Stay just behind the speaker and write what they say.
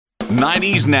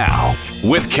90s Now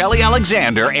with Kelly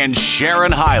Alexander and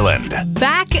Sharon Hyland.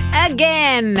 Back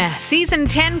again. Season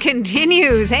 10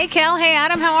 continues. Hey, Kel. Hey,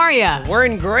 Adam. How are you? We're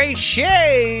in great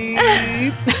shape.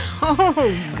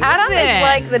 Adam is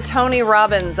like the Tony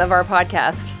Robbins of our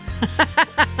podcast.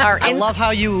 I love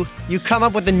how you come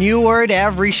up with a new word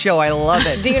every show. I love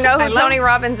it. Do you know who Tony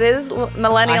Robbins is,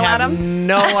 Millennial I have Adam?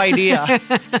 no idea.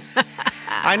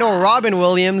 I know Robin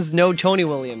Williams, no Tony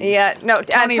Williams. Yeah, no,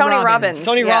 Tony Robbins.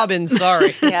 Tony Robbins,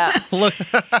 sorry. Yeah. Look,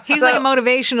 He's like a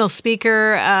motivational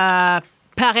speaker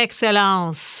par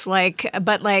excellence,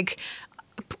 but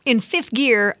in fifth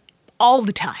gear all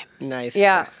the time. nice.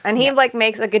 Yeah, and he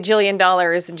makes a gajillion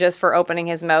dollars just for opening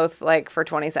his mouth for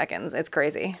 20 seconds. It's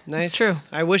crazy. Nice. It's true.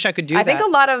 I wish I could do that. I think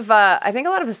a lot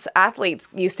of athletes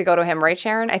used to go to him, right,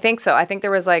 Sharon? I think so. I think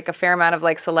there was a fair amount of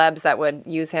celebs that would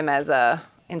use him as a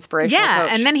inspirational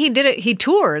coach. And then he did it. He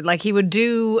toured. He would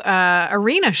do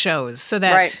arena shows so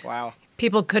that Wow.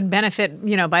 people could benefit,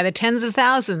 by the tens of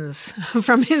thousands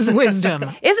from his wisdom.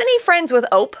 Isn't he friends with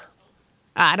Ope?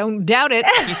 I don't doubt it.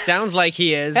 He sounds like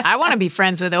he is. I want to be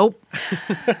friends with Ope.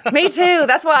 Me too.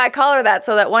 That's why I call her that,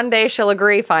 so that one day she'll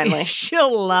agree finally.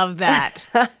 She'll love that.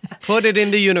 Put it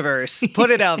in the universe.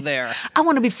 Put it out there. I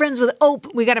want to be friends with Ope.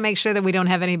 We got to make sure that we don't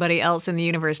have anybody else in the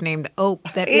universe named Ope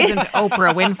that isn't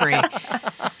Oprah Winfrey.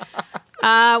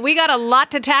 We got a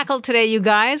lot to tackle today, you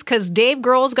guys, because Dave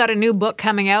Grohl's got a new book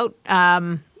coming out.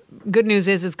 Good news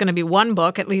is it's going to be one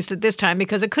book, at least at this time,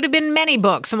 because it could have been many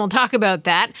books, and we'll talk about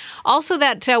that. Also,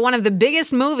 that one of the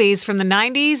biggest movies from the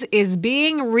 90s is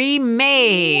being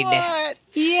remade. What?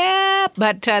 Yeah,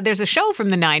 but there's a show from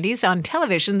the 90s on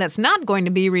television that's not going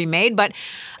to be remade, but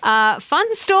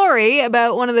fun story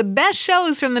about one of the best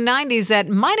shows from the 90s that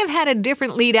might have had a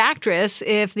different lead actress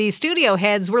if the studio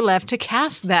heads were left to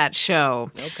cast that show.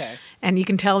 Okay. And you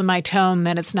can tell in my tone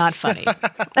that it's not funny.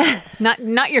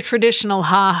 not your traditional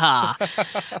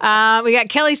ha-ha. We got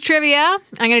Kelly's Trivia.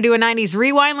 I'm going to do a 90s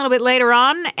rewind a little bit later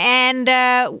on. And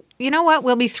you know what?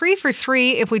 We'll be 3 for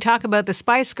 3 if we talk about the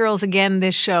Spice Girls again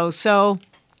this show. So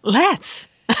let's.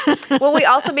 Will we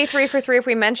also be 3 for 3 if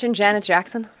we mention Janet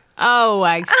Jackson? Oh,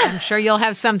 I'm sure you'll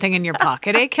have something in your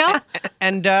pocket, eh, Kel?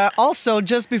 And also,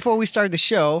 just before we start the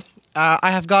show,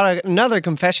 I have got another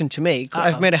confession to make. Uh-oh.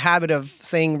 I've made a habit of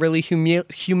saying really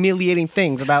humiliating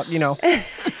things about,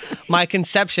 my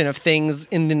conception of things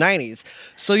in the 90s.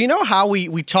 So you know how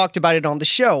we talked about it on the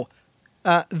show?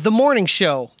 The Morning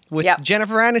Show with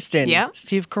Jennifer Aniston,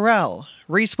 Steve Carell,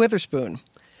 Reese Witherspoon.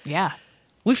 Yeah.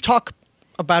 We've talked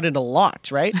about it a lot,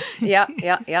 right? Yeah.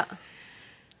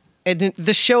 And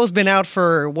the show's been out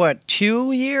for,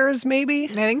 2 years maybe?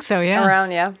 I think so, yeah.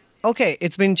 Around, yeah. Okay,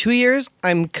 it's been 2 years.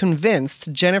 I'm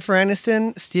convinced Jennifer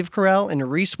Aniston, Steve Carell, and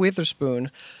Reese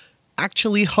Witherspoon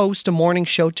actually host a morning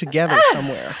show together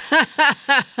somewhere.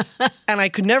 And I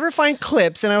could never find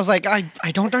clips, and I was like, I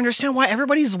don't understand why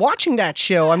everybody's watching that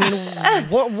show. I mean,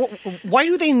 why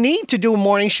do they need to do a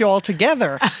morning show all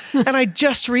together? And I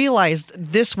just realized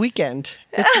this weekend,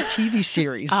 it's a TV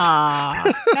series.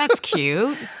 Aw, that's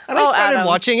cute. And I started Adam.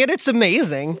 watching it. It's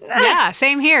amazing. Yeah,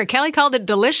 same here. Kelly called it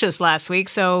delicious last week,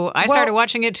 so I started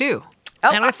watching it too.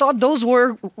 And I thought those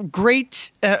were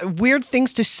great, weird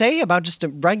things to say about just a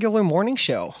regular morning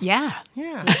show. Yeah.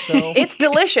 Yeah. So It's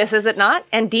delicious, is it not?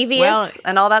 And devious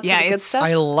and all that sort of good stuff.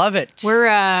 I love it.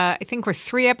 I think we're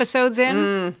 3 episodes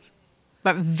in,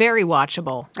 but very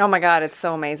watchable. Oh my God, it's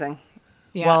so amazing.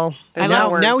 Yeah. Well, There's no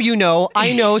words. now you know.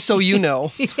 I know, so you know.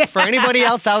 For anybody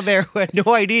else out there who had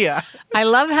no idea. I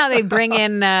love how they bring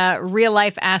in real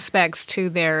life aspects to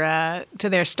their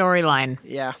storyline.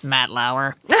 Yeah. Matt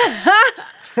Lauer.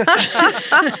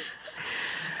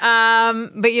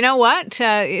 But you know what?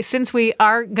 Since we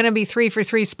are going to be 3 for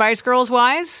 3 Spice Girls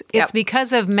wise, it's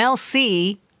because of Mel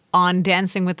C on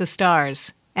Dancing with the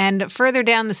Stars. And further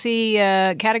down the C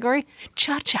category,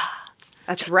 Cha-Cha.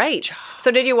 That's right.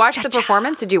 So did you watch the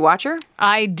performance? Did you watch her?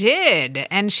 I did,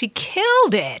 and she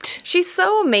killed it. She's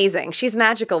so amazing. She's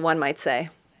magical, one might say.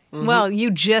 Mm-hmm. Well,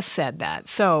 you just said that.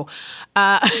 So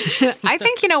I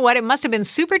think, you know what, it must have been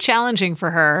super challenging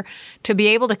for her to be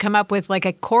able to come up with like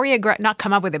a not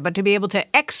come up with it, but to be able to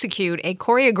execute a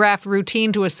choreographed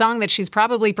routine to a song that she's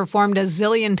probably performed a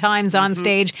zillion times on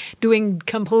stage, doing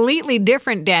completely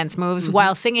different dance moves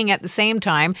while singing at the same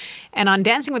time. And on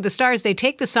Dancing with the Stars, they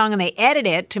take the song and they edit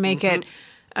it to make it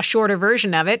a shorter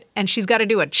version of it. And she's got to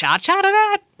do a cha-cha to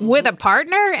that with a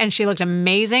partner. And she looked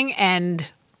amazing. And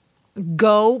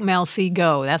go, Mel C,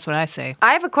 go. That's what I say.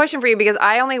 I have a question for you because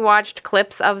I only watched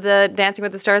clips of the Dancing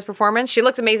with the Stars performance. She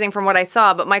looked amazing from what I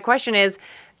saw, but my question is,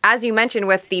 as you mentioned,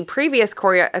 with the previous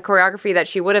choreography that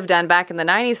she would have done back in the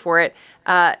 90s for it,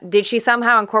 did she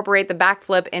somehow incorporate the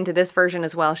backflip into this version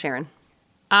as well, Sharon?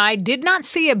 I did not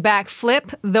see a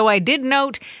backflip, though I did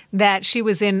note that she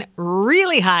was in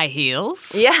really high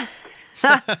heels. Yeah.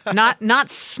 not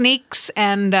sneaks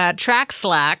and track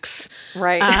slacks.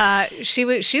 Right. She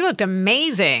looked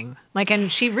amazing.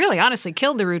 And she really honestly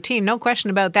killed the routine, no question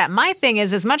about that. My thing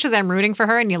is, as much as I'm rooting for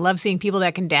her and you love seeing people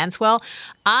that can dance well,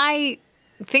 I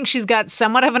think she's got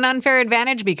somewhat of an unfair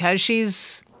advantage because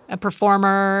she's a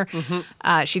performer.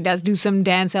 Mm-hmm. She does do some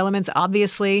dance elements,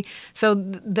 obviously.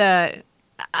 So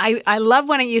I love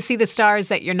when you see the stars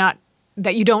that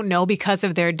you don't know because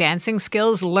of their dancing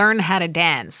skills learn how to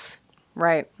dance.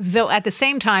 Right. Though at the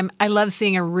same time, I love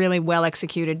seeing a really well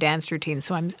executed dance routine.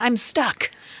 So I'm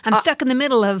stuck. I'm stuck in the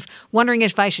middle of wondering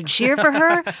if I should cheer for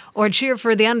her or cheer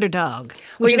for the underdog,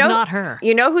 which is not her.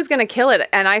 You know who's going to kill it?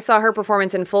 And I saw her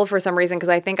performance in full for some reason because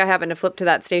I think I happened to flip to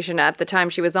that station at the time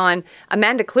she was on.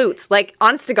 Amanda Kloots.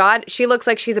 Honest to God, she looks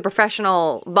like she's a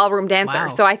professional ballroom dancer. Wow.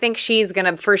 So I think she's going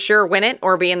to for sure win it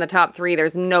or be in the top 3.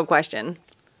 There's no question.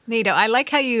 Nito, I like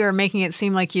how you are making it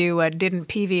seem like you didn't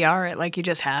PVR it, like you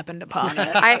just happened upon it.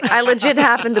 I legit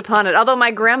happened upon it. Although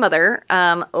my grandmother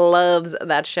loves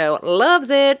that show. Loves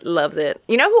it. Loves it.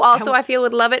 You know who also I feel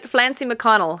would love it? Flancy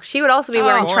McConnell. She would also be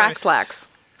wearing track slacks.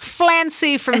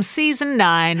 Flancy from season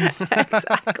 9.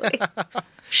 Exactly.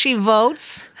 She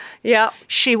votes. Yeah.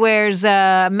 She wears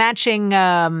a matching,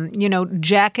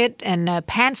 jacket and a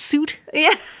pantsuit.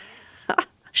 Yeah.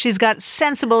 She's got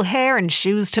sensible hair and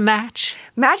shoes to match.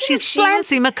 Imagine She's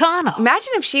Flancy McConnell.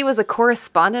 Imagine if she was a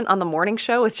correspondent on the morning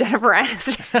show with Jennifer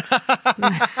Aniston.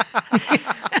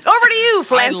 Over to you,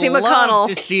 Flancy McConnell. I'd love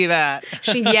to see that.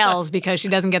 She yells because she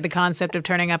doesn't get the concept of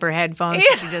turning up her headphones.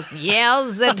 So she just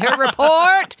yells at her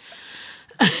report.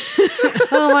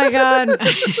 Oh, my God.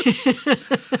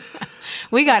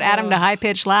 We got Adam to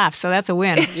high-pitched laugh, so that's a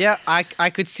win. Yeah, I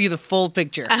could see the full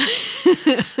picture.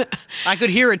 I could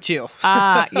hear it too.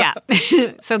 Yeah.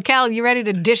 So, Cal, you ready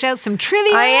to dish out some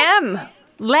trivia? I am.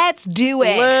 Let's do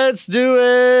it. Let's do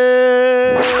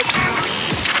it.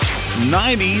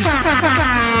 90s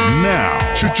now.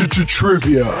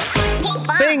 Trivia.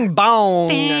 Bing bong.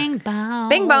 Bing bong.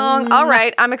 Bing bong. All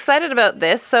right. I'm excited about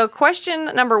this. So question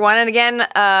number 1, and again,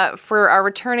 for our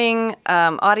returning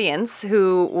audience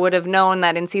who would have known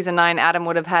that in season 9, Adam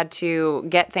would have had to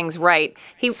get things right.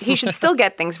 He should still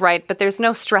get things right, but there's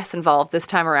no stress involved this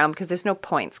time around because there's no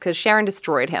points because Sharon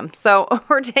destroyed him. So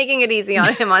we're taking it easy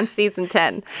on him on season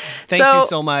 10. Thank you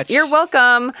so much. You're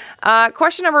welcome.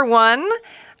 Question number 1.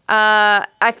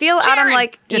 I feel Sharon. Adam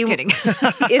like just you kidding.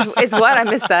 is what? I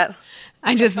missed that.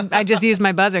 I just used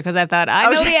my buzzer because I thought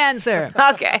I know the answer.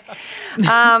 Okay.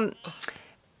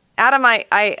 Adam,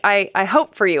 I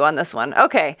hope for you on this one.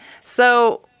 Okay.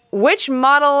 So which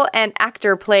model and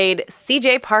actor played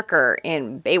CJ Parker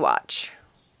in Baywatch?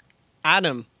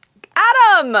 Adam.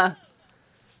 Adam!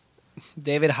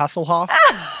 David Hasselhoff.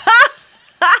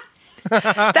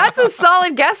 That's a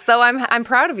solid guess, though. I'm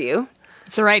proud of you.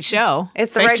 It's the right show.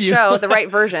 It's the Thank right you. show, the right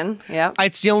version. Yeah.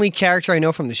 It's the only character I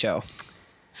know from the show.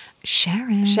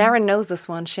 Sharon. Sharon knows this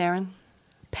one, Sharon.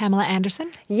 Pamela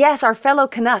Anderson? Yes, our fellow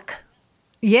Canuck.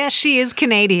 Yes, she is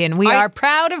Canadian. We are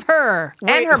proud of her.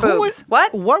 And her who boobs.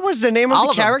 What? What was the name All of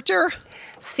of the them. character?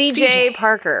 CJ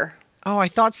Parker. Oh, I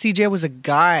thought CJ was a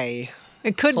guy.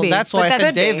 It could So be. that's but why I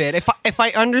that's- said David. If I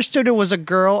understood it was a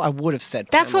girl, I would have said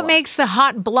That's what Pamela. makes the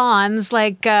hot blondes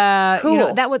like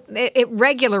Cool. it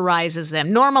regularizes them,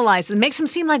 normalizes them, makes them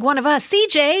seem like one of us.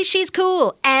 CJ, she's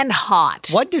cool and hot.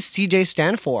 What does CJ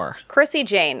stand for? Chrissy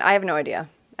Jane. I have no idea.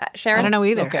 Sharon? I don't know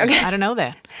either. Okay. I don't know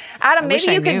that. Adam, wish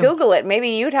maybe I you could knew. Google it. Maybe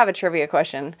you'd have a trivia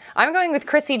question. I'm going with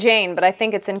Chrissy Jane, but I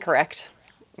think it's incorrect.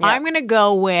 Yeah. I'm going to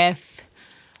go with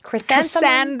Chrysanthemum?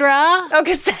 Cassandra Oh,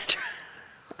 Cassandra.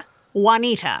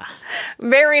 Juanita.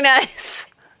 Very nice.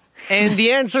 And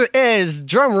the answer is,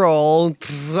 drum roll,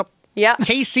 Yeah.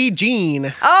 Casey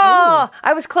Jean. Oh,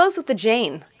 I was close with the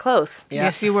Jane. Close. Yeah.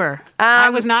 Yes, you were. I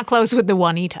was not close with the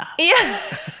Juanita. Yeah.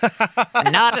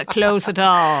 Not close at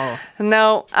all.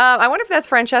 No. I wonder if that's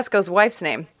Francesco's wife's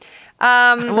name.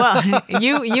 Well,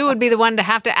 you would be the one to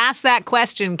have to ask that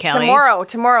question, Kelly.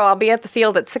 Tomorrow I'll be at the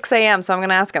field at 6 a.m., so I'm going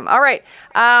to ask him. All right.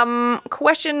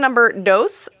 Question number 2.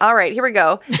 All right, here we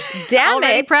go. Damn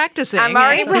Already it. practicing, I'm eh?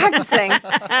 already practicing.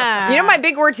 You know my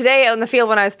big word today out in the field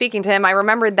when I was speaking to him, I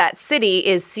remembered that city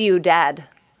is Ciudad.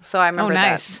 So I remember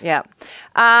nice. that.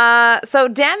 Yeah. So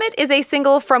Damn It is a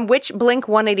single from which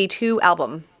Blink-182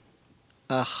 album?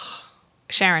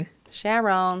 Sharon.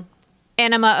 Sharon.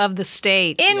 Enema of the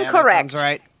State. Yeah, that Incorrect. sounds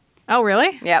right. Oh,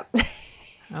 really? Yep.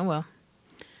 Oh, well.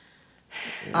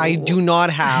 I do not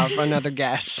have another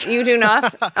guess. You do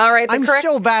not? All right. I'm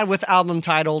so bad with album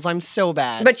titles. I'm so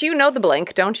bad. But you know the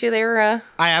Blink, don't you? They're.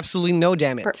 I absolutely know,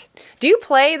 damn it. Do you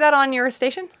play that on your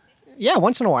station? Yeah,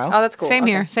 once in a while. Oh, that's cool. Same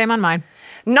Okay. here. Same on mine.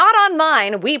 Not on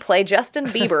mine. We play Justin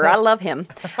Bieber. I love him.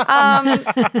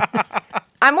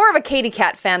 I'm more of a Katy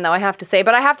Cat fan, though, I have to say.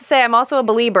 But I have to say, I'm also a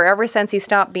believer. Ever since he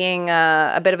stopped being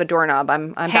a bit of a doorknob,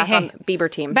 I'm back on the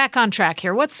Bieber team. Back on track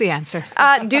here. What's the answer?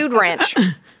 Dude Ranch.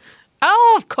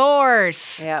 Oh, of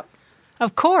course. Yep.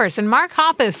 Of course. And Mark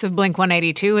Hoppus of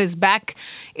Blink-182 is back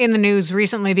in the news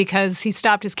recently because he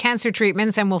stopped his cancer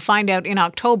treatments, and we'll find out in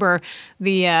October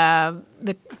the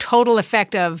total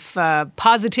effect of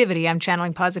positivity. I'm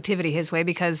channeling positivity his way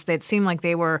because it seemed like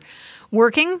they were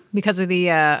working because of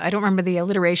the, I don't remember the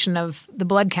alliteration of the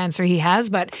blood cancer he has,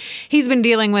 but he's been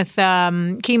dealing with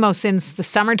chemo since the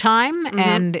summertime,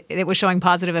 and it was showing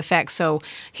positive effects. So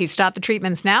he stopped the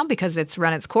treatments now because it's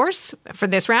run its course for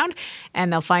this round,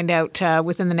 and they'll find out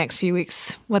within the next few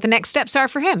weeks what the next steps are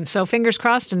for him. So fingers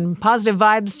crossed and positive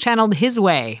vibes channeled his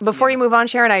way. Before you move on,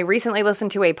 Sharon, I recently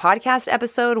listened to a podcast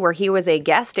episode where he was a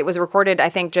guest. It was recorded, I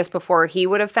think, just before he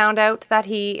would have found out that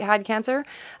he had cancer.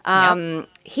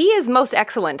 He is most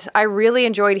excellent. I really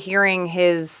enjoyed hearing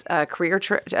his career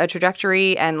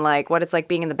trajectory and like what it's like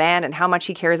being in the band and how much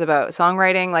he cares about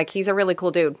songwriting. Like, he's a really cool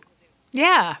dude.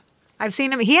 Yeah, I've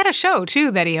seen him. He had a show,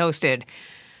 too, that he hosted.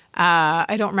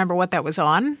 I don't remember what that was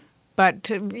on,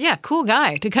 but yeah, cool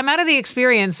guy. To come out of the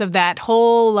experience of that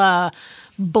whole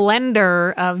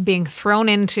blender of being thrown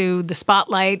into the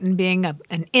spotlight and being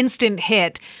an instant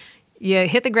hit, you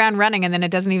hit the ground running and then it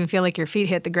doesn't even feel like your feet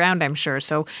hit the ground, I'm sure.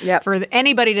 So for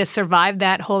anybody to survive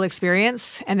that whole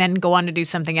experience and then go on to do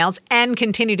something else and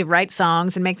continue to write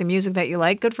songs and make the music that you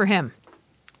like, good for him.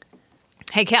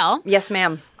 Hey, Cal. Yes,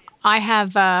 ma'am. I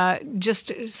have,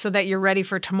 just so that you're ready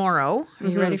for tomorrow. Are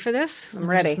you ready for this? I'm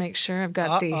ready. Just make sure I've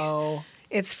got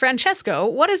It's Francesco.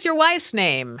 What is your wife's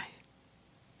name?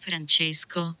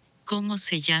 Francesco, ¿cómo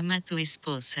se llama tu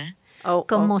esposa?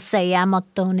 ¿Cómo se llama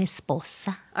tu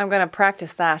esposa? I'm going to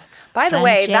practice that. By the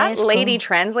way, that Francesco. lady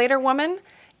translator woman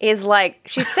is like,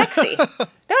 she's sexy. You know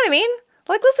what I mean?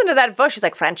 Like, listen to that voice. She's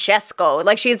like, Francesco.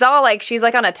 Like, she's on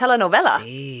a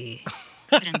telenovela.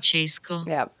 Francesco,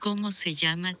 Yep. ¿cómo se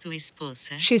llama tu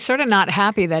esposa? She's sort of not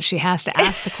happy that she has to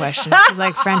ask the question. She's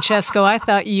like, Francesco, I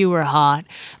thought you were hot.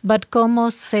 But ¿cómo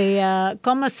se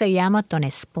llama tu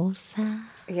esposa?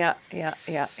 Yeah. And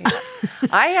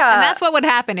that's what would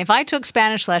happen. If I took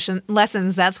Spanish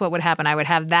lessons, that's what would happen. I would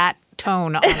have that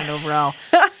tone on it overall.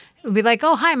 It would be like,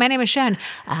 oh, hi, my name is Sharon.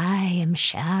 I am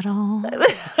Sharon.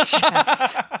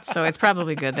 Yes. So it's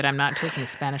probably good that I'm not taking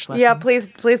Spanish lessons. Yeah,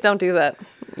 please don't do that.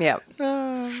 Yeah.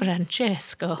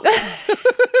 Francesco.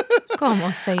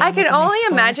 ¿Cómo se llama I can tu only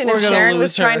esposa? imagine if We're gonna Sharon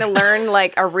was lose her. trying to learn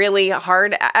like a really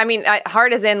hard,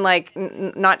 hard as in like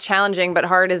not challenging, but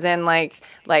hard as in like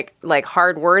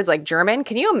hard words like German.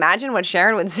 Can you imagine what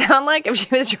Sharon would sound like if she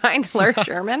was trying to learn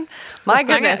German? My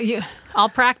goodness. I'll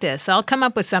practice. I'll come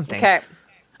up with something. Okay.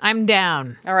 I'm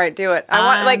down. All right, do it.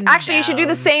 I want actually you should do the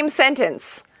down. same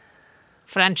sentence.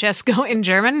 Francesco in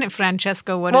German.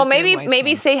 Francesco, what is Well, your wife's maybe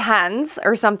name? say Hans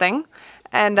or something.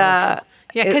 And Yeah,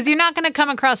 because you're not going to come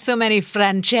across so many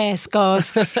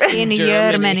Francescos in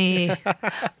Germany.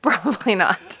 probably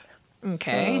not.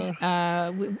 Okay.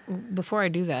 Before I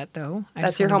do that, though, I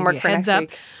That's just your wanna homework give for you a heads next up.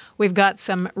 week. We've got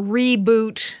some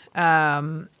reboot.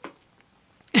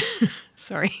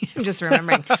 Sorry, I'm just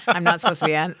remembering. I'm not supposed to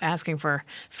be asking for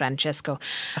Francesco.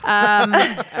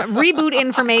 Reboot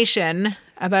information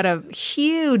about a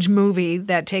huge movie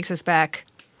that takes us back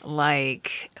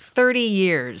like 30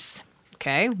 years.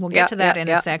 Okay, we'll get to that in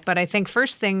a sec. But I think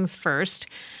first things first.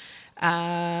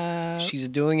 She's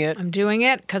doing it. I'm doing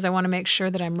it because I want to make sure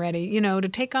that I'm ready, to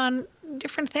take on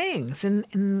different things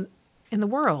in the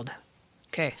world.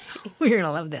 Okay, you're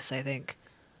gonna love this, I think.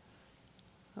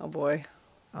 Oh boy.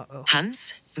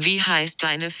 Hans, wie heißt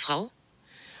deine Frau?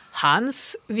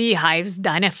 Hans, wie heißt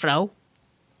deine Frau?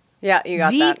 Yeah, you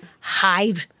got Wie that.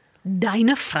 heißt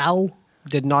deine Frau?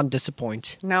 Did not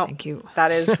disappoint. No. Thank you.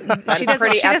 That is She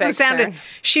pretty epic.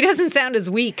 she doesn't sound as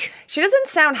weak. She doesn't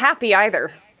sound happy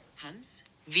either. Hans,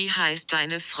 wie heißt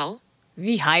deine Frau?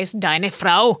 Wie heißt deine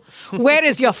Frau? Where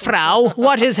is your Frau?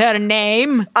 What is her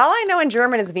name? All I know in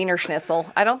German is Wiener Schnitzel.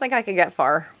 I don't think I could get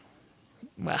far.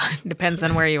 Well, it depends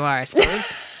on where you are, I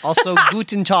suppose. Also,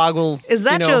 Guten Tag will, Is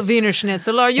that your Wiener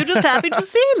Schnitzel? Or are you just happy to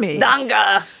see me?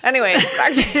 Danke. Anyway,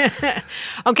 back to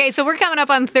Okay, so we're coming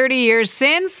up on 30 years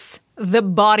since The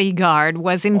Bodyguard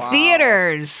was in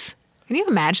theaters. Can you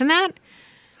imagine that?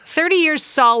 30 years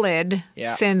solid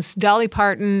since Dolly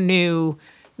Parton knew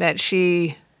that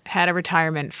she had a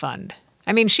retirement fund.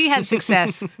 I mean, she had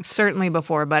success certainly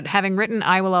before, but having written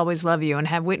I Will Always Love You and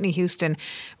have Whitney Houston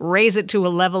raise it to a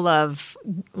level of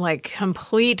like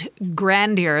complete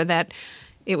grandeur that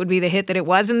it would be the hit that it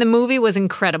was. And the movie was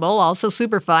incredible, also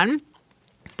super fun.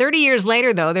 30 years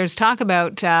later, though, there's talk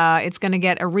about it's going to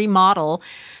get a remodel.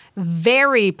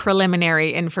 Very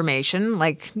preliminary information,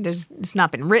 like it's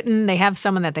not been written. They have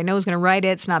someone that they know is going to write it.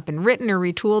 It's not been written or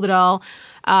retooled at all.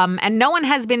 And no one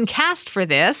has been cast for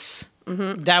this.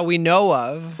 That we know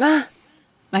of.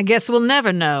 I guess we'll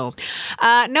never know.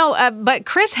 But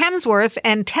Chris Hemsworth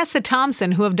and Tessa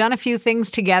Thompson, who have done a few things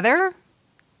together,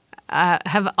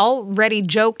 have already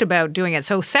joked about doing it.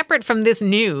 So separate from this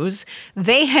news,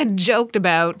 they had joked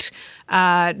about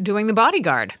doing The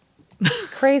Bodyguard.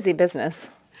 Crazy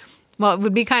business. Well, it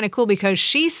would be kind of cool because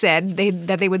she said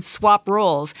that they would swap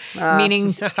roles,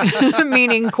 meaning,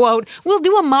 quote, we'll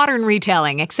do a modern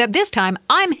retelling, except this time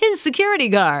I'm his security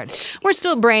guard. We're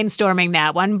still brainstorming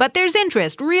that one, but there's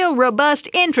interest, real robust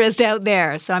interest out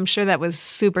there. So I'm sure that was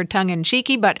super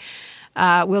tongue-in-cheeky, but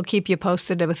we'll keep you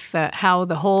posted with how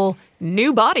the whole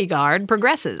new Bodyguard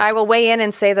progresses. I will weigh in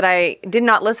and say that I did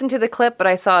not listen to the clip, but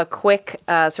I saw a quick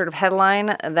sort of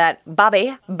headline that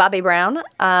Bobby Brown,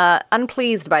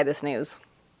 unpleased by this news.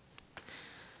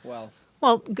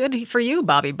 Well, good for you,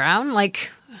 Bobby Brown.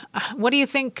 Like, what do you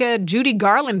think Judy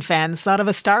Garland fans thought of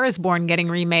A Star Is Born getting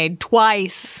remade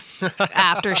twice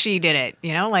after she did it?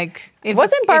 You know, like...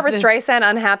 Wasn't Barbara Streisand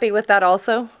unhappy with that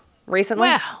also recently?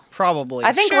 Well... Probably.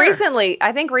 I think Sure.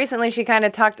 recently she kind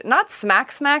of talked, not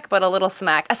smack, but a little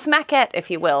smack, a smackette,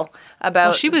 if you will, about...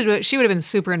 Well, she would have been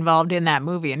super involved in that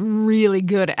movie and really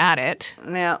good at it.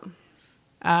 Yeah.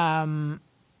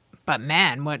 But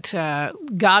man, what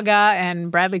Gaga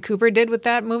and Bradley Cooper did with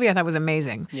that movie, I thought was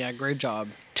amazing. Yeah, great job.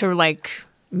 To like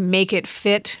make it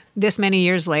fit this many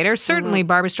years later. Certainly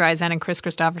Barbara Streisand and Chris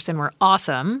Christopherson were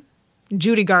awesome.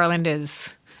 Judy Garland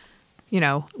is,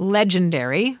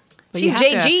 legendary. But She's you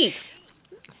have to- JG.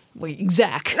 Well,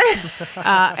 exact.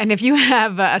 And if you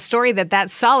have a story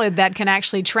that's solid that can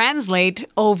actually translate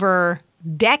over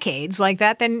decades like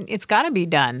that, then it's got to be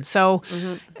done. So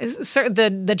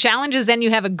the challenge is then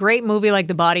you have a great movie like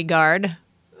The Bodyguard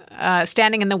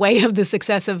standing in the way of the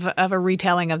success of a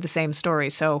retelling of the same story.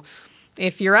 So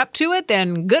if you're up to it,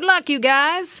 then good luck, you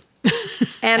guys.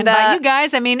 And by you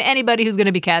guys, I mean anybody who's going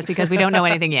to be cast because we don't know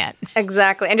anything yet.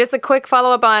 Exactly. And just a quick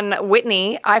follow-up on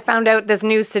Whitney. I found out this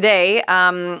news today.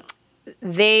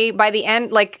 They, by the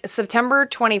end, like September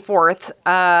 24th,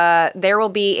 there will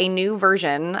be a new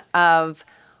version of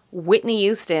Whitney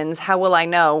Houston's How Will I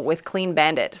Know with Clean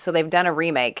Bandit. So they've done a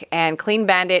remake, and Clean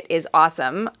Bandit is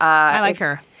awesome. I like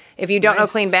her. If you don't know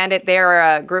Nice. Clean Bandit,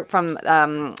 they're a group from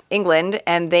England,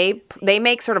 and they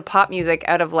make sort of pop music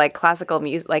out of like classical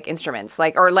music, like instruments,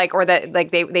 they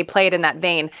play it in that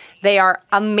vein. They are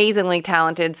amazingly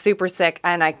talented, super sick,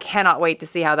 and I cannot wait to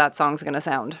see how that song's going to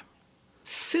sound.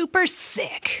 Super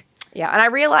sick. Yeah, and I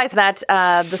realize that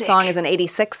the Sick. song is an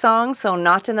 86 song, so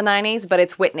not in the 90s, but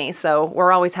it's Whitney, so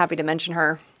we're always happy to mention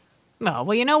her. Oh,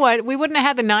 well, you know what? We wouldn't have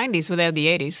had the 90s without the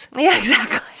 80s. Yeah,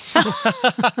 exactly.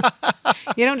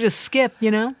 You don't just skip,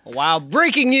 Wow,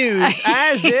 breaking news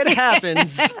as it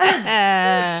happens.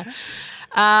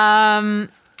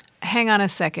 Hang on a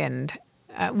second.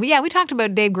 We talked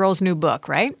about Dave Grohl's new book,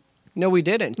 right? No, we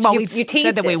didn't. Well, we You said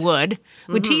teased that we it. would.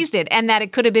 We teased it, and that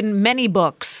it could have been many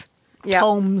books, Yep.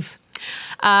 tomes,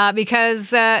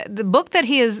 because the book that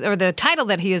the title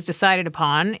that he has decided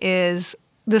upon is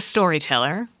The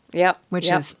Storyteller, Yep. which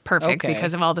yep. is perfect Okay.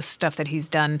 because of all the stuff that he's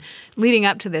done leading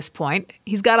up to this point.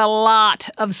 He's got a lot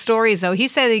of stories, though. He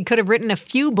said he could have written a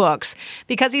few books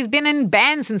because he's been in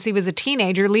bands since he was a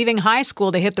teenager, leaving high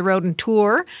school to hit the road and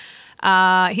tour.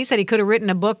 He said he could have written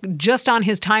a book just on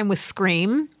his time with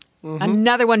Scream.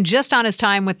 Another one just on his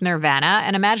time with Nirvana.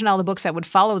 And imagine all the books that would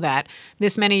follow that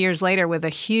this many years later with a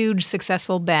huge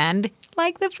successful band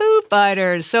like the Foo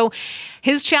Fighters. So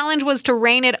his challenge was to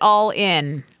rein it all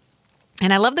in.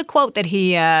 And I love the quote that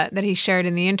he shared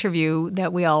in the interview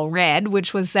that we all read,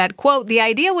 which was that, quote, the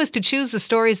idea was to choose the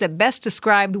stories that best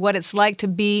described what it's like to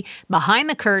be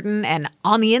behind the curtain and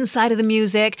on the inside of the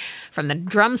music, from the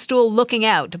drum stool looking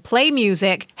out, to play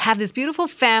music, have this beautiful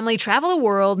family, travel the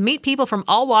world, meet people from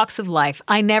all walks of life.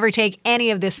 I never take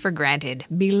any of this for granted.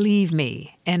 Believe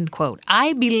me, end quote.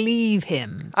 I believe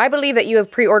him. I believe that you have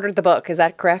pre-ordered the book. Is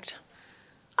that correct?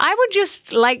 I would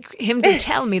just like him to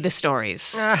tell me the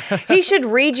stories. He should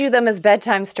read you them as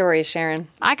bedtime stories, Sharon.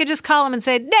 I could just call him and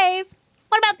say, Dave,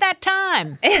 what about that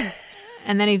time?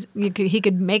 And then he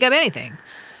could make up anything.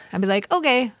 I'd be like,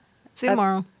 okay, see you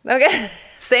tomorrow. Okay.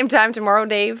 Same time tomorrow,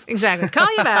 Dave. Exactly. Call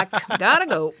you back. Gotta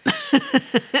go.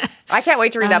 I can't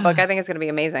wait to read that book. I think it's going to be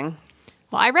amazing.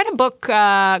 Well, I read a book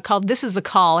called "This Is the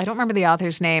Call." I don't remember the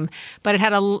author's name, but it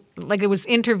had it was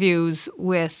interviews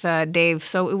with Dave,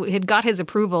 so it had got his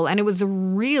approval, and it was a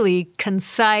really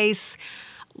concise,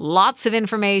 lots of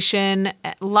information,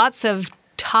 lots of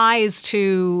ties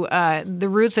to the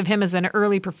roots of him as an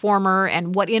early performer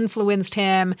and what influenced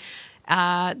him.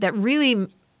 That really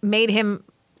made him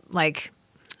like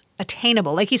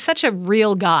attainable. Like he's such a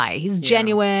real guy. He's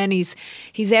genuine. He's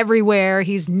everywhere.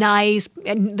 He's nice.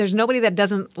 And there's nobody that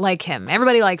doesn't like him.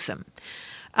 Everybody likes him.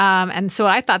 And so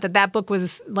I thought that book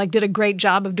was did a great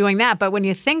job of doing that. But when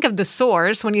you think of the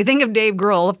source, when you think of Dave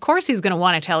Grohl, of course he's going to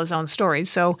want to tell his own stories.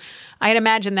 So I'd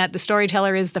imagine that The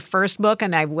Storyteller is the first book,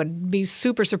 and I would be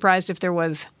super surprised if there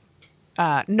was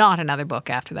not another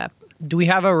book after that. Do we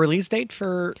have a release date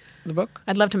for the book?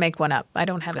 I'd love to make one up. I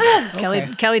don't have a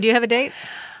date. Kelly, do you have a date?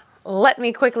 Let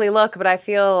me quickly look, but I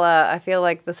feel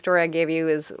like the story I gave you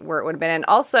is where it would have been. And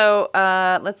also,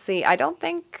 let's see. I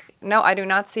do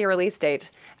not see a release date.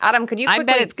 Adam, could you quickly...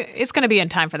 I bet it's going to be in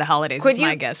time for the holidays, is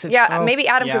my guess. Maybe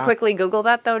Adam could quickly Google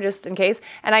that, though, just in case.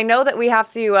 And I know that we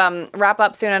have to wrap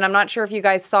up soon, and I'm not sure if you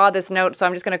guys saw this note, so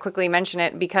I'm just going to quickly mention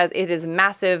it because it is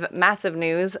massive, massive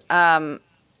news.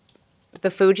 The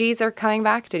Fugees are coming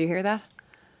back. Did you hear that?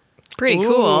 Pretty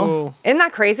cool. Isn't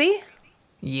that crazy?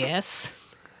 Yes.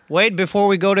 Wait, before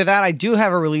we go to that, I do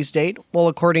have a release date. Well,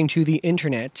 according to the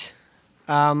internet.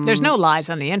 There's no lies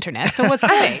on the internet, so what's the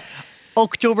date?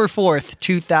 October 4th,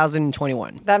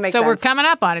 2021. That makes sense. So we're coming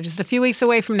up on it, just a few weeks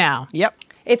away from now. Yep.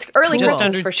 It's early Just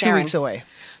Christmas under for 2 Sharon. weeks away.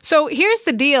 So here's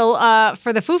the deal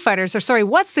for the Foo Fighters. Or sorry,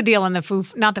 what's the deal in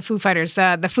the not the Foo Fighters,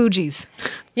 the Fugees?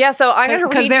 Yeah, so I'm going to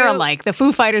read because they're alike. The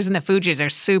Foo Fighters and the Fugees are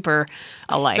super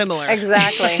alike. Similar.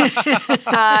 Exactly.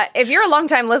 If you're a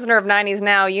longtime listener of 90s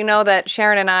Now, you know that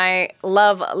Sharon and I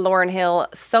love Lauryn Hill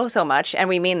so much, and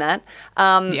we mean that,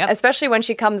 especially when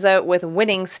she comes out with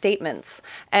winning statements.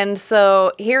 And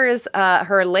so here is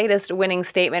her latest winning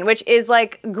statement, which is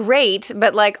great,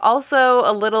 but also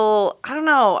a little, I don't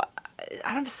know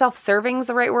if self-serving is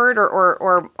the right word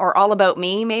or all about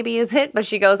me maybe is it, but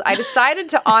she goes, I decided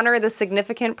to honor the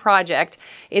significant project,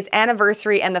 its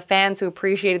anniversary, and the fans who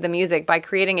appreciated the music by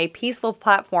creating a peaceful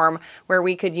platform where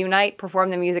we could unite, perform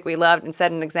the music we loved, and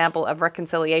set an example of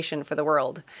reconciliation for the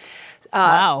world.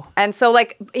 Wow. And so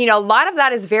a lot of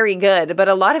that is very good, but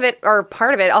a lot of it, or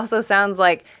part of it, also sounds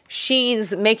like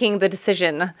she's making the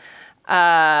decision.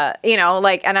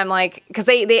 And I'm like, because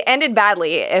they ended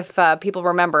badly, if people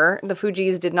remember. The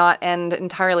Fugees did not end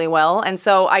entirely well. And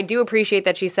so I do appreciate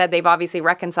that she said they've obviously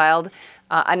reconciled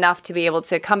enough to be able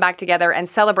to come back together and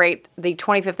celebrate the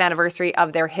 25th anniversary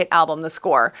of their hit album, The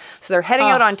Score. So they're heading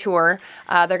out on tour.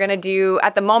 They're going to do,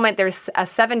 at the moment, there's a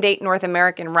 7-date North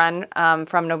American run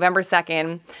from November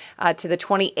 2nd to the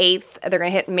 28th. They're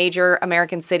going to hit major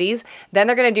American cities. Then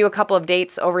they're going to do a couple of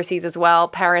dates overseas as well,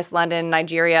 Paris, London,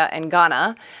 Nigeria, and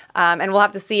Ghana. And we'll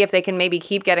have to see if they can maybe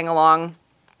keep getting along.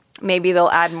 Maybe they'll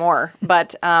add more.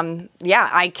 But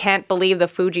I can't believe the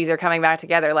Fugees are coming back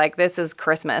together. This is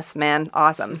Christmas, man.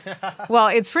 Awesome. Well,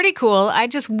 it's pretty cool. I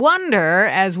just wonder,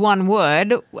 as one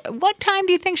would, what time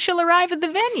do you think she'll arrive at the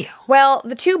venue? Well,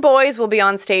 the two boys will be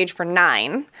on stage for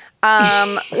 9.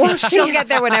 She'll get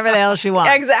there whenever the hell she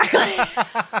wants. Exactly.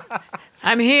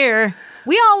 I'm here.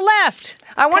 We all left.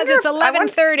 I wonder because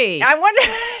it's 11:30.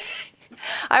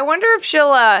 I wonder if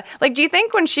she'll, do you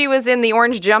think when she was in the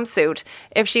orange jumpsuit,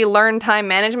 if she learned time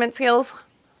management skills?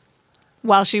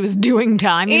 While she was doing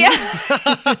time? Yeah.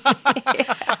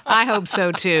 I hope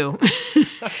so, too.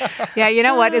 Yeah, you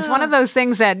know what? It's one of those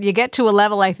things that you get to a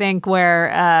level, I think,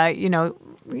 where,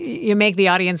 you make the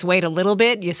audience wait a little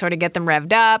bit. You sort of get them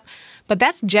revved up. But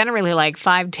that's generally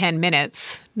 5-10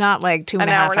 minutes, not 2.5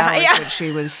 hours, which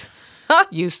she was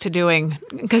used to doing,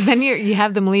 because then you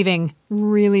have them leaving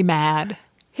really mad.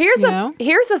 Here's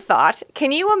a thought.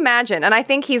 Can you imagine? And I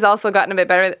think he's also gotten a bit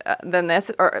better than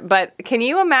this. But can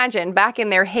you imagine back in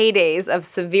their heydays of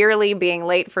severely being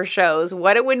late for shows,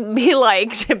 what it would be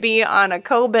like to be on a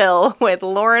co-bill with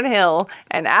Lauryn Hill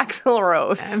and Axl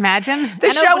Rose? Imagine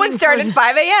the show would start at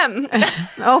 5 a.m.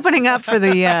 Opening up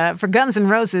for Guns N'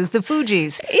 Roses, the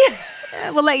Fugees.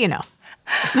 We'll let you know.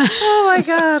 Oh my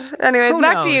God. Anyways,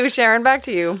 back to you, Sharon. Back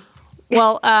to you.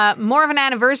 Well, more of an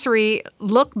anniversary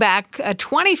look back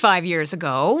 25 years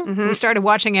ago. Mm-hmm. We started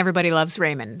watching Everybody Loves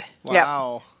Raymond.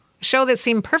 Wow. Yep. Show that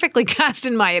seemed perfectly cast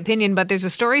in my opinion, but there's a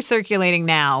story circulating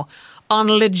now on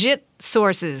legit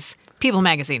sources, People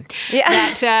Magazine,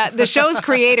 that the show's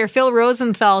creator, Phil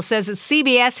Rosenthal, says that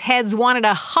CBS heads wanted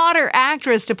a hotter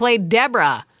actress to play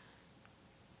Deborah.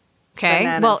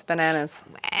 Okay. Bananas.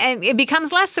 And it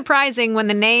becomes less surprising when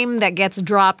the name that gets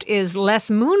dropped is Les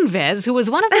Moonves, who was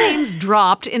one of the names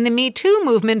dropped in the Me Too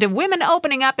movement of women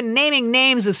opening up and naming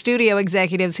names of studio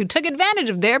executives who took advantage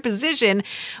of their position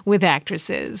with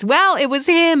actresses. Well, it was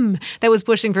him that was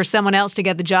pushing for someone else to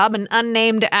get the job, an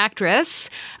unnamed actress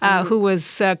who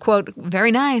was, quote,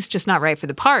 very nice, just not right for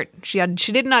the part. She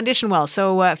didn't audition well,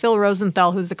 so Phil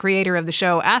Rosenthal, who's the creator of the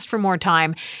show, asked for more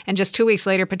time, and just 2 weeks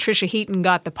later, Patricia Heaton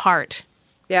got the part.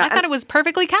 Yeah, I thought it was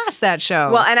perfectly cast, that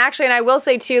show. Well, and I will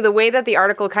say too, the way that the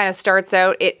article kind of starts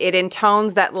out, it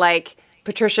intones that like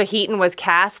Patricia Heaton was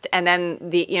cast, and then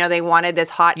they wanted this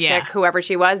hot chick, whoever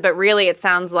she was, but really it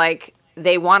sounds like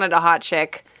they wanted a hot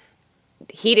chick.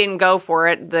 He didn't go for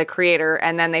it, the creator,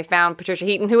 and then they found Patricia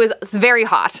Heaton, who is very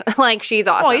hot. Like, she's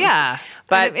awesome. Well, yeah.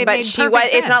 But it made she perfect was.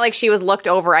 It's sense. not like she was looked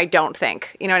over, I don't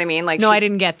think. You know what I mean? Like, No, I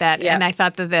didn't get that. Yeah. And I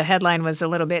thought that the headline was a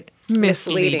little bit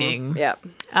misleading. Yeah.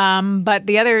 But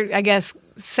the other, I guess,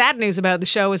 sad news about the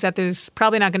show is that there's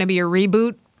probably not going to be a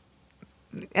reboot.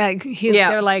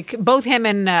 They're like, both him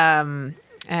and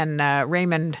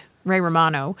Ray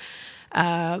Romano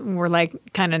were like,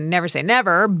 kind of never say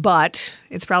never, but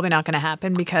it's probably not going to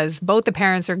happen because both the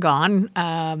parents are gone.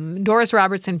 Doris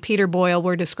Roberts and Peter Boyle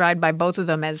were described by both of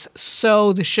them as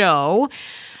the show.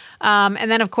 And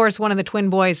then, of course, one of the twin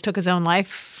boys took his own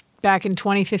life back in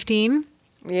 2015.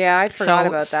 Yeah, I forgot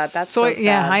about that. That's so sad.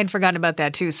 Yeah, I had forgotten about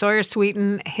that too. Sawyer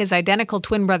Sweeten, his identical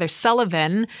twin brother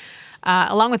Sullivan,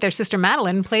 along with their sister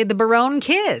Madeline, played the Barone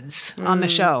kids on the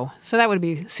show. So that would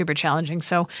be super challenging.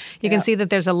 So you can see that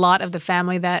there's a lot of the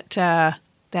family that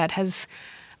has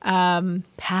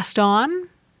passed on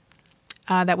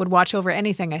that would watch over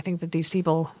anything I think that these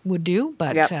people would do.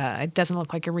 But it doesn't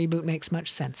look like a reboot makes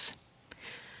much sense.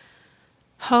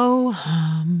 Ho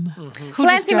hum.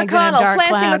 Flancy McConnell.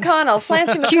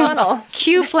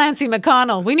 Cue Flancy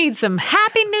McConnell. We need some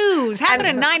happy news. How about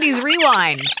a 90s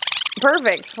rewind?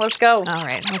 Perfect. Let's go. All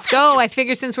right, let's go. I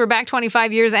figure since we're back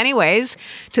 25 years anyways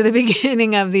to the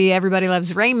beginning of the Everybody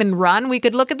Loves Raymond run, we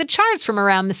could look at the charts from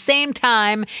around the same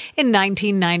time in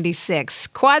 1996.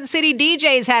 Quad City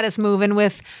DJs had us moving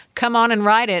with Come On and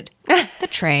Ride It, The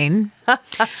Train.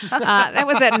 That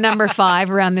was at number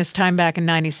 5 around this time back in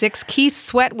 96. Keith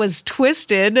Sweat was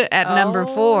Twisted at number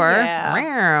 4.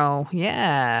 Yeah.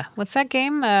 Yeah. What's that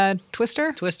game?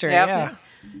 Twister? Twister, Yep. yeah.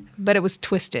 But it was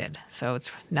Twisted, so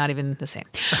it's not even the same.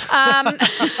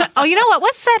 Oh, you know what?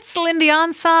 What's that Celine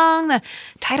Dion song? The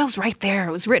title's right there.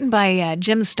 It was written by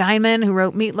Jim Steinman, who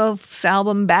wrote Meatloaf's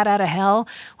album Bat Out of Hell.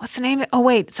 What's the name? Oh,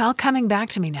 wait. It's all coming back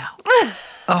to me now.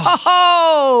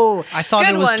 Oh! I thought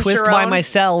Good it was one, Twist Sharon. by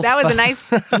myself. That was a nice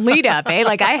lead up, eh?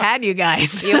 Like I had you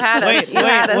guys. You had us.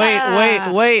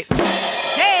 Wait.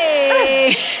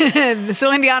 Hey!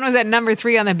 Celine Dion was at number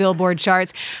 3 on the Billboard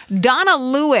charts. Donna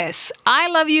Lewis, I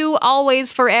Love You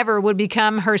Always Forever would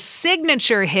become her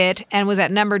signature hit and was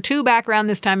at number 2 back around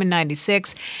this time in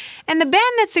 96. And the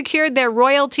band that secured their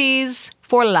royalties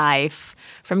for life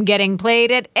from getting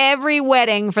played at every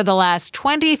wedding for the last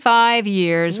 25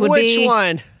 years would be... Which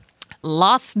one?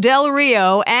 Los Del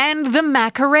Rio and the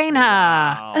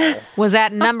Macarena was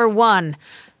at number 1.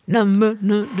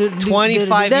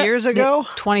 25 years ago?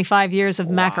 25 years of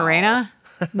Macarena.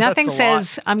 Nothing That's a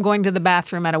says I'm going to the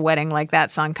bathroom at a wedding like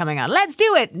that song coming on. Let's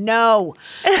do it. No.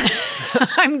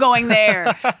 I'm going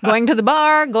there. Going to the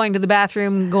bar, going to the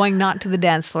bathroom, going not to the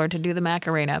dance floor to do the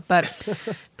Macarena. But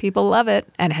people love it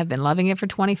and have been loving it for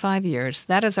 25 years.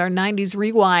 That is our 90s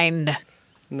rewind.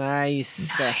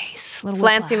 Nice. Nice. Little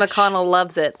Flancy whiplash. McConnell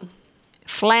loves it.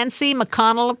 Flancy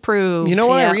McConnell approved. You know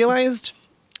what Yeah. I realized?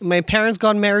 My parents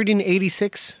got married in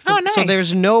 86. Oh, nice. So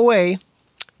there's no way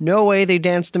they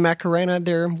danced the Macarena at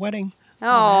their wedding.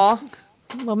 Oh.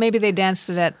 Well, maybe they danced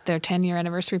it at their 10-year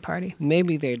anniversary party.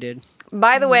 Maybe they did.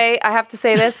 By the way, I have to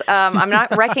say this. I'm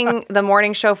not wrecking the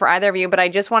morning show for either of you, but I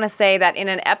just want to say that in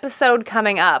an episode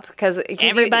coming up, because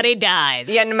Everybody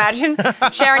dies. Yeah, and imagine.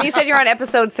 Sharon, you said you're on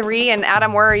episode 3, and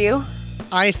Adam, where are you?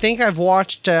 I think I've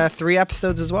watched 3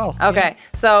 episodes as well. Okay,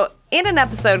 so in an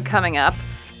episode coming up,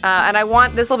 and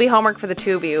this will be homework for the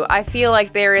two of you, I feel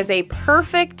like there is a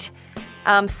perfect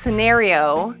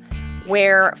scenario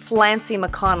where Flancy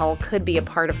McConnell could be a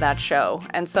part of that show.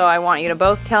 And so I want you to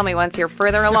both tell me once you're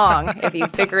further along if you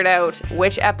figured out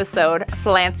which episode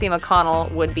Flancy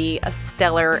McConnell would be a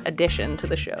stellar addition to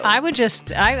the show. I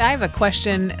have a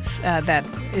question that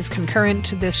is concurrent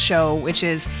to this show, which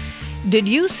is, did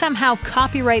you somehow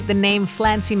copyright the name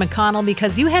Flancy McConnell?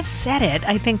 Because you have said it,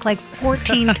 I think, like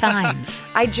 14 times.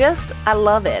 I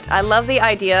love it. I love the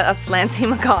idea of Flancy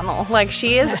McConnell. Like,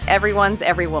 she is everyone's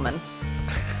every woman.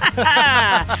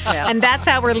 And that's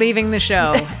how we're leaving the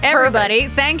show. Everybody,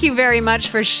 thank you very much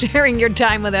for sharing your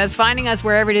time with us, finding us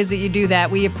wherever it is that you do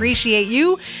that. We appreciate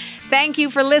you. Thank you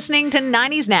for listening to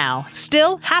 90s Now,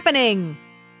 still happening.